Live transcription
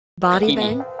Body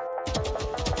bang.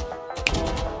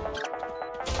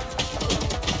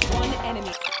 One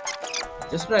enemy.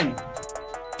 Just run.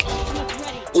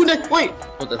 Oh, no, wait!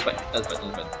 Oh, that's fine. That's fine.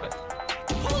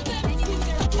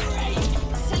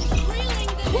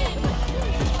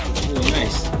 Oh,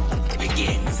 nice.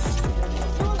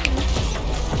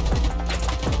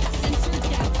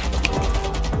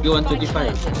 Go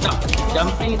 125. Stop.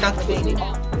 Jumping takut.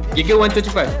 Giga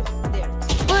 125.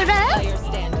 Player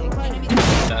standing.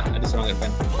 Dah, ada seorang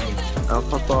kat depan.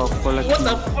 Apa lagi? What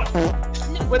the fuck?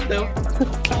 What the?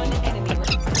 One enemy.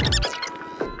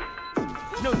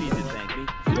 No need to thank me.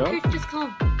 Just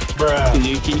come.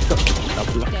 You keep up. Tak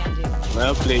pula. Standing.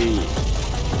 Well played.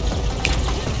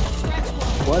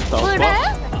 What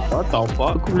the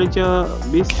fuck? Aku belajar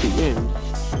basic kan.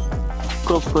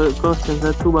 Kau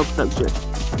satu bab tak je.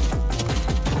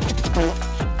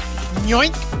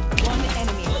 Yoink! One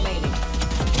enemy remaining.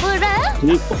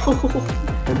 Ni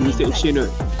ada section tu.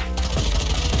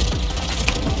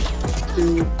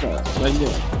 Tak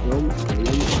banyak.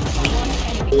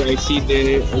 Oh, I see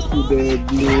the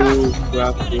blue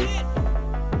graph there.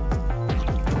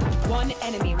 One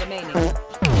enemy remaining.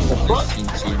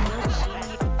 Cincin.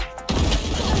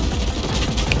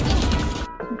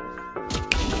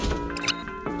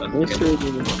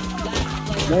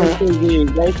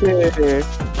 Nice game.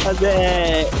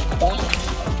 Azek.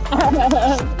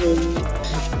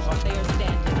 Player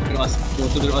standing. Kena masuk.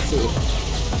 Kena masuk.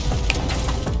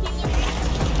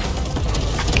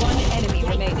 One enemy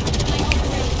remaining.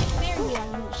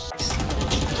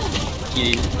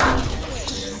 Kiri.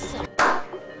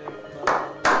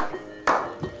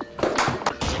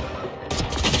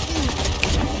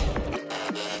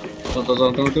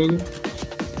 Tunggu.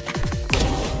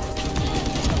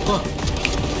 Oh.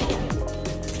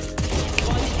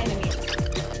 One enemy.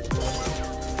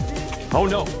 Oh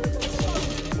no!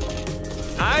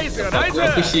 Nice!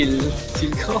 Aku shield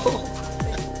kau.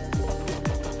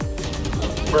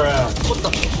 What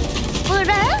the?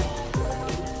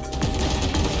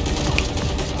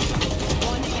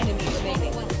 One enemy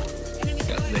remaining.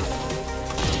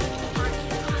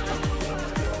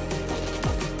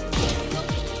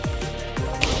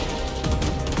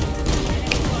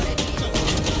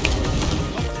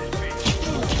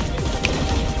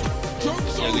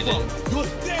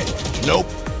 Nope.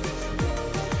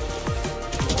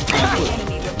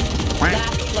 Enemy.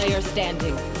 Last player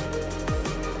standing.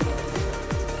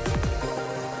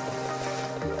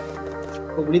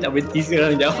 Kau boleh tak berhenti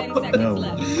sekarang 10 jauh? seconds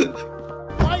left.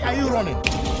 Why are you running?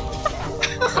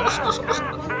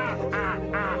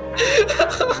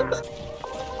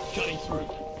 Cutting through.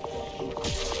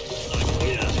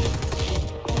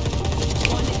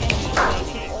 One enemy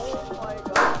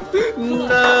remaining.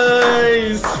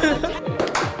 Nice.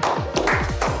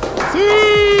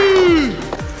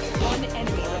 One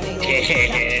enemy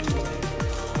remaining.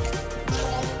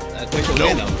 Aku macam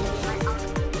main tau.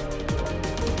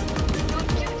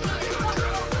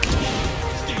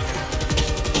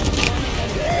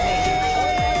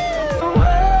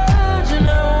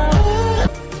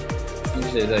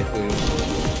 Bisa dah aku.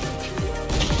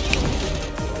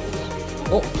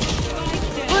 Oh.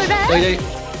 Sorry.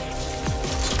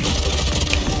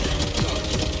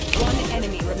 One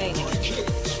enemy remaining.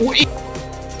 Ui.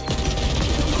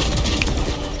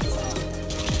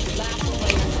 Last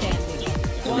player standing.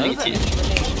 One Nice. enemy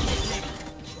remaining.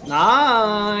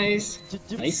 Nice.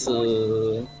 Nice.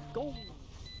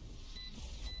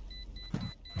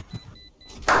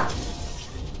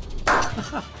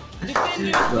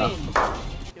 Defenders win.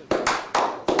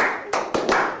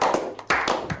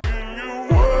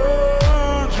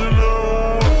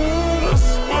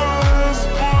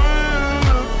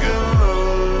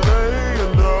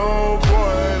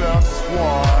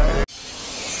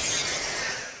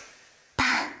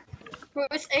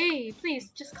 Where's A?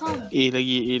 Please, just come. A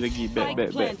lagi. Back.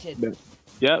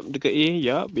 Yup, dekat A.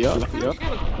 Yup. I don't have a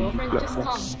girlfriend, just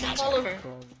come. Follow her.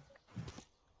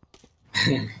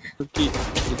 Okay,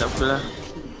 tak apalah.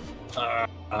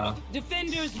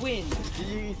 Defenders win.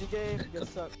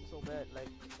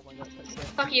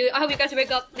 Fuck you. I hope you guys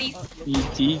wake up, please.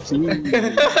 GG.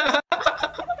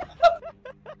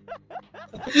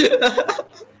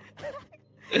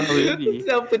 Oh, really?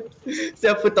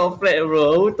 Siapa top flag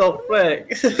bro? Top flag.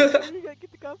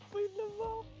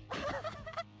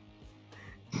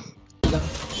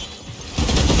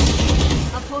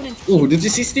 Oh, dia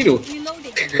 360 tu.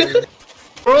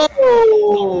 Bro.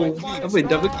 Apa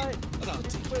double kill?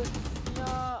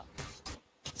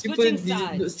 Simple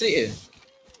duduk straight je.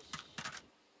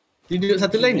 Dia duduk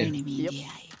satu line je.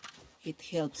 It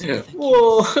helps.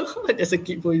 Wow, that's a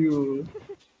kick for you.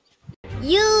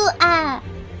 You are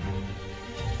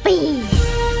Whee!